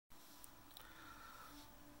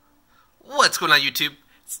What's going on YouTube?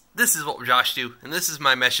 This is what Josh do, and this is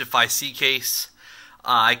my Meshify C case.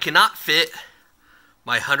 I cannot fit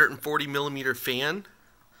my 140mm fan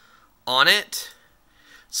on it,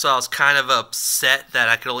 so I was kind of upset that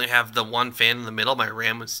I could only have the one fan in the middle. My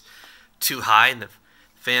RAM was too high and the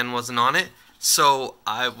fan wasn't on it. So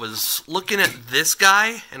I was looking at this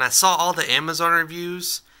guy, and I saw all the Amazon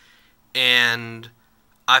reviews, and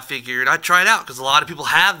I figured I'd try it out, because a lot of people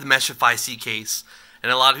have the Meshify C case,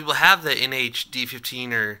 and a lot of people have the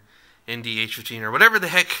NH-D15 or NH-D15 or whatever the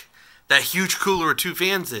heck that huge cooler with two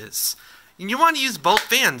fans is. And you want to use both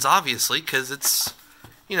fans, obviously, because it's,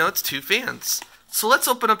 you know, it's two fans. So let's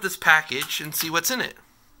open up this package and see what's in it.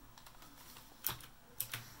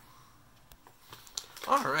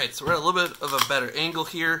 Alright, so we're at a little bit of a better angle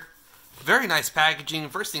here. Very nice packaging.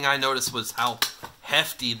 First thing I noticed was how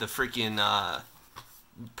hefty the freaking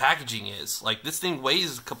packaging is. Like, this thing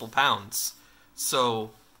weighs a couple pounds.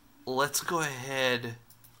 So let's go ahead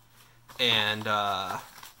and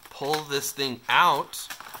pull this thing out.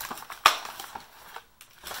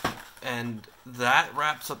 And that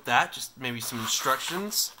wraps up that. Just maybe some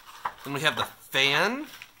instructions. Then we have the fan.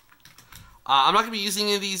 I'm not going to be using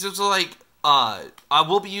any of these. There's like, I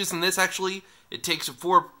will be using this actually. It takes a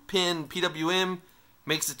 4-pin PWM,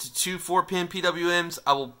 makes it to two 4-pin PWMs.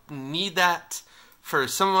 I will need that for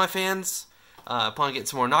some of my fans. Upon getting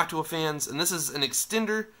some more Noctua fans. And this is an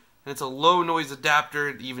extender, and it's a low noise adapter.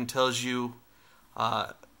 It even tells you,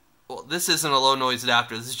 well, this isn't a low noise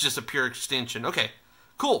adapter. This is just a pure extension. Okay,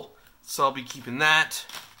 cool. So I'll be keeping that.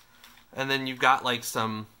 And then you've got like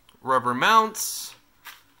some rubber mounts.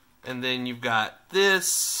 And then you've got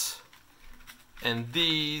this. And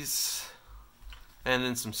these. And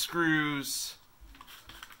then some screws.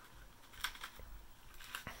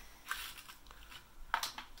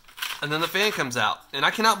 And then the fan comes out. And I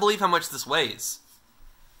cannot believe how much this weighs.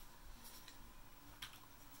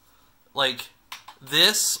 Like,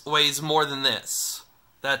 this weighs more than this.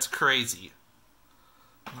 That's crazy.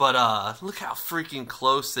 But, look how freaking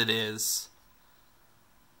close it is.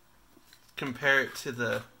 Compare it to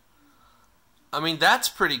the... I mean, that's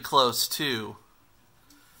pretty close, too.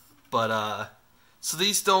 But, so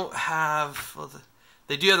these don't have... Well,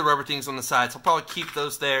 they do have the rubber things on the sides. I'll probably keep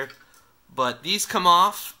those there. But these come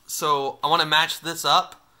off, so I want to match this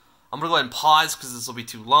up. I'm going to go ahead and pause because this will be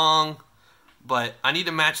too long. But I need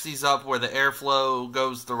to match these up where the airflow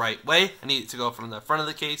goes the right way. I need it to go from the front of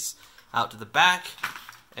the case out to the back.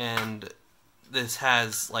 And this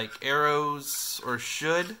has like arrows, or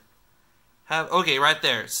should have. Okay, right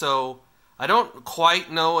there. So I don't quite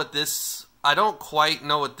know what this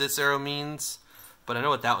arrow means, but I know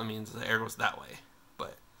what that one means. The arrow goes that way.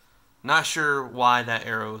 Not sure why that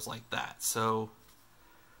arrow is like that, so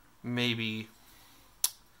maybe,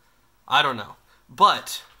 I don't know.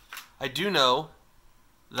 But I do know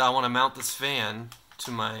that I want to mount this fan to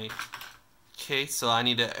my case, so I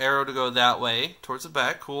need an arrow to go that way, towards the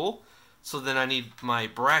back, cool. So then I need my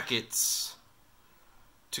brackets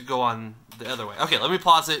to go on the other way. Okay, let me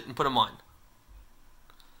pause it and put them on.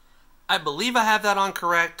 I believe I have that on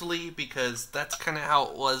correctly, because that's kind of how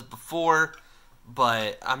it was before.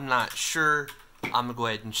 But I'm not sure. I'm going to go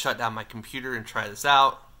ahead and shut down my computer and try this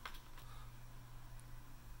out.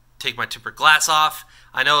 Take my tempered glass off.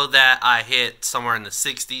 I know that I hit somewhere in the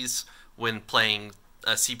 60s when playing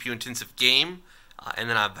a CPU intensive game. And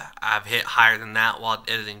then I've hit higher than that while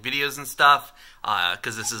editing videos and stuff.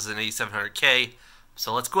 Because this is an 8700K.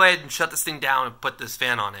 So let's go ahead and shut this thing down and put this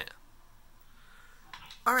fan on it.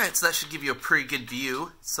 Alright, so that should give you a pretty good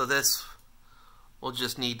view. So this will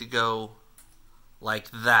just need to go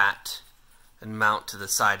like that and mount to the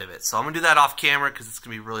side of it. So I'm going to do that off camera because it's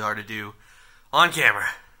going to be really hard to do on camera.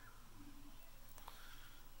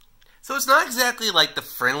 So it's not exactly like the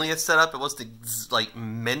friendliest setup. It wasn't like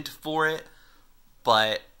meant for it,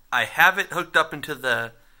 but I have it hooked up into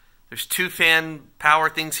the, there's two fan power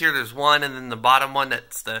things here. There's one, and then the bottom one,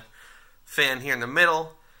 that's the fan here in the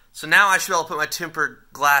middle. So now I should be able to put my tempered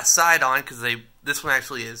glass side on, because this one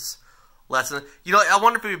actually is less than, you know, I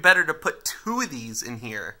wonder if it would be better to put two of these in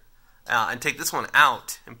here and take this one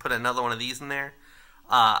out and put another one of these in there.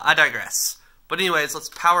 I digress. But anyways, let's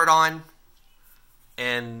power it on.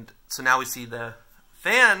 And so now we see the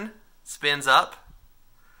fan spins up.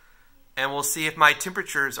 And we'll see if my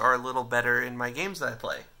temperatures are a little better in my games that I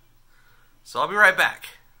play. So I'll be right back.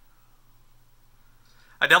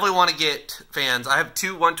 I definitely want to get fans. I have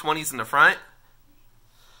two 120s in the front.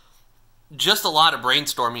 Just a lot of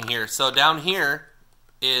brainstorming here. So down here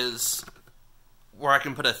is where I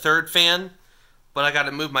can put a third fan, but I got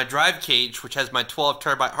to move my drive cage, which has my 12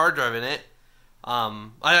 terabyte hard drive in it.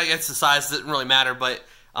 I guess the size doesn't really matter, but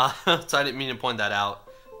So I didn't mean to point that out.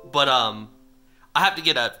 But I have to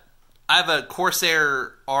get I have a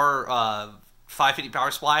Corsair R550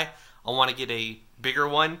 power supply. I want to get a bigger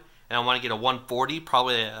one, and I want to get a 140,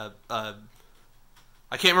 probably I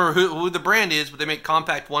can't remember who the brand is, but they make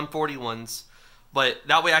compact 140 ones. But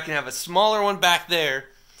that way I can have a smaller one back there,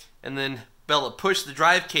 and then be able to push the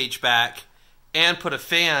drive cage back and put a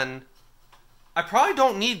fan. I probably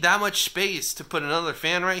don't need that much space to put another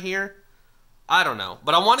fan right here. I don't know.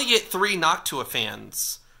 But I want to get 3 Noctua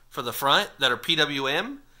fans for the front that are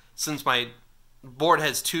PWM, since my board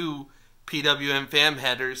has 2 PWM fan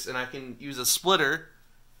headers, and I can use a splitter,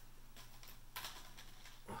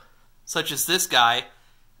 such as this guy,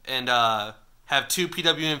 and have 2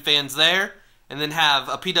 PWM fans there, and then have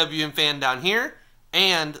a PWM fan down here,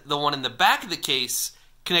 and the one in the back of the case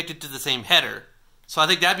connected to the same header. So I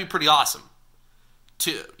think that'd be pretty awesome.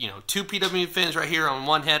 2 PWM fans right here on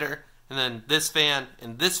one header, and then this fan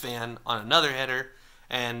and this fan on another header,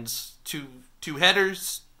 and two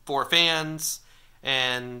headers, 4 fans,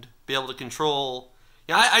 and be able to control.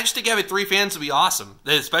 I just think having 3 fans would be awesome,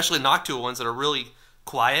 especially Noctua ones that are really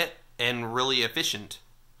quiet and really efficient.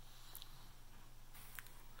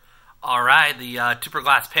 Alright, the Tupper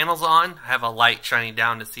glass panel's on. I have a light shining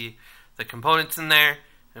down to see the components in there.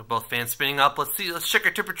 And both fans spinning up. Let's check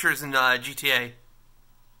our temperatures in GTA.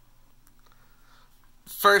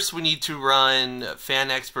 First, we need to run Fan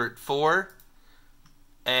Expert 4.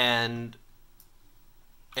 And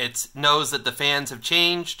it knows that the fans have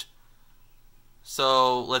changed.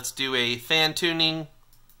 So let's do a fan tuning.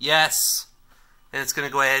 Yes. And it's going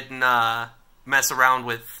to go ahead and mess around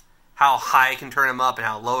with how high I can turn them up and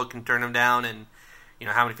how low I can turn them down, and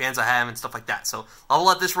how many fans I have and stuff like that. So I'll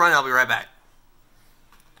let this run and I'll be right back.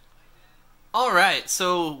 Alright,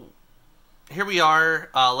 so here we are.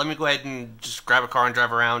 Let me go ahead and just grab a car and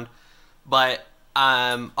drive around. But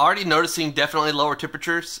I'm already noticing definitely lower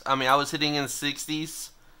temperatures. I mean, I was hitting in the 60s,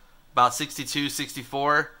 about 62,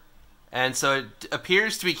 64. And so it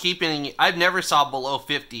appears to be keeping, I've never saw below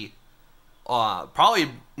 50. Probably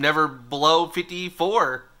never below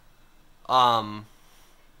 54.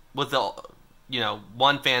 With the,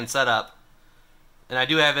 one fan setup. And I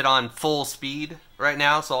do have it on full speed right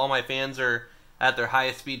now, so all my fans are at their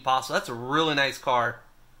highest speed possible. That's a really nice car.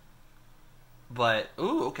 But,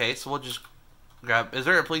 ooh, okay, so we'll just grab, is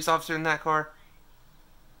there a police officer in that car?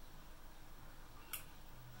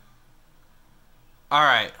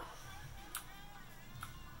 Alright.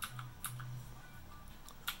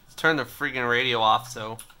 Let's turn the freaking radio off,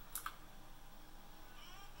 so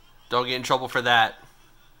don't get in trouble for that.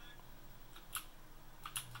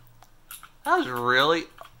 That was really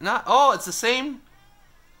not. Oh, it's the same.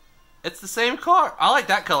 It's the same car. I like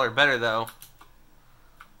that color better though.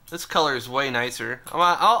 This color is way nicer.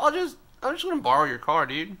 I'm just gonna borrow your car,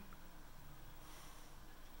 dude.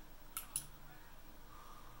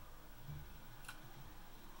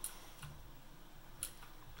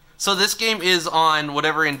 So this game is on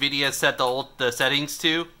whatever NVIDIA set the settings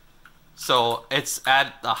to. So it's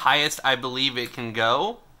at the highest I believe it can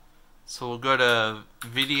go. So we'll go to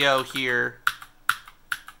video here.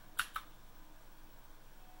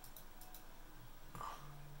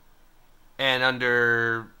 And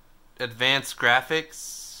under advanced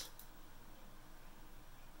graphics,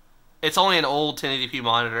 it's only an old 1080p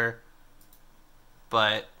monitor,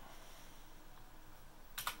 but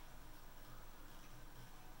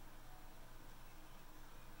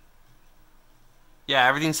yeah,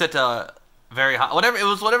 everything's set to very high. Whatever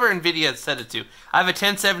NVIDIA set it to. I have a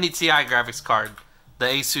 1070 Ti graphics card, the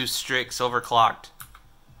Asus Strix overclocked.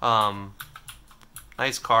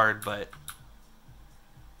 Nice card, but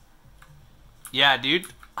yeah, dude,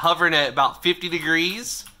 hovering at about 50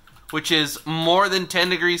 degrees, which is more than 10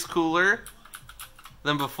 degrees cooler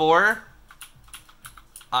than before.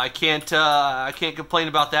 I can't complain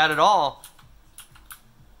about that at all.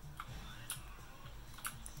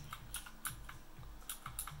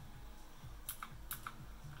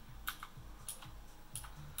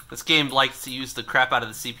 This game likes to use the crap out of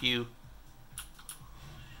the CPU.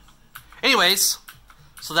 Anyways,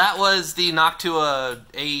 so that was the Noctua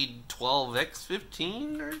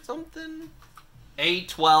A12x15 or something?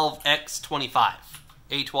 A12x25.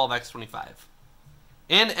 A12x25.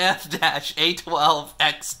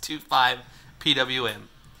 NF-A12x25 PWM.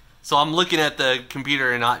 So I'm looking at the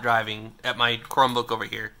computer and not driving at my Chromebook over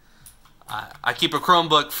here. I keep a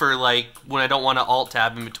Chromebook for like when I don't want to alt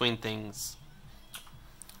tab in between things.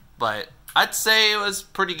 But I'd say it was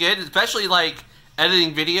pretty good, especially like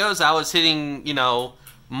editing videos. I was hitting,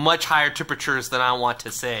 much higher temperatures than I want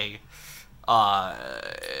to say.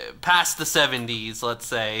 past the 70s, let's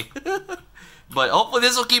say. But hopefully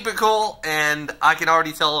this will keep it cool, and I can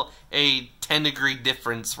already tell a 10-degree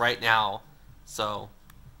difference right now. So,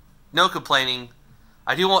 no complaining.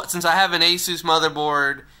 I do want, since I have an Asus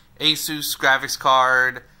motherboard, Asus graphics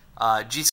card,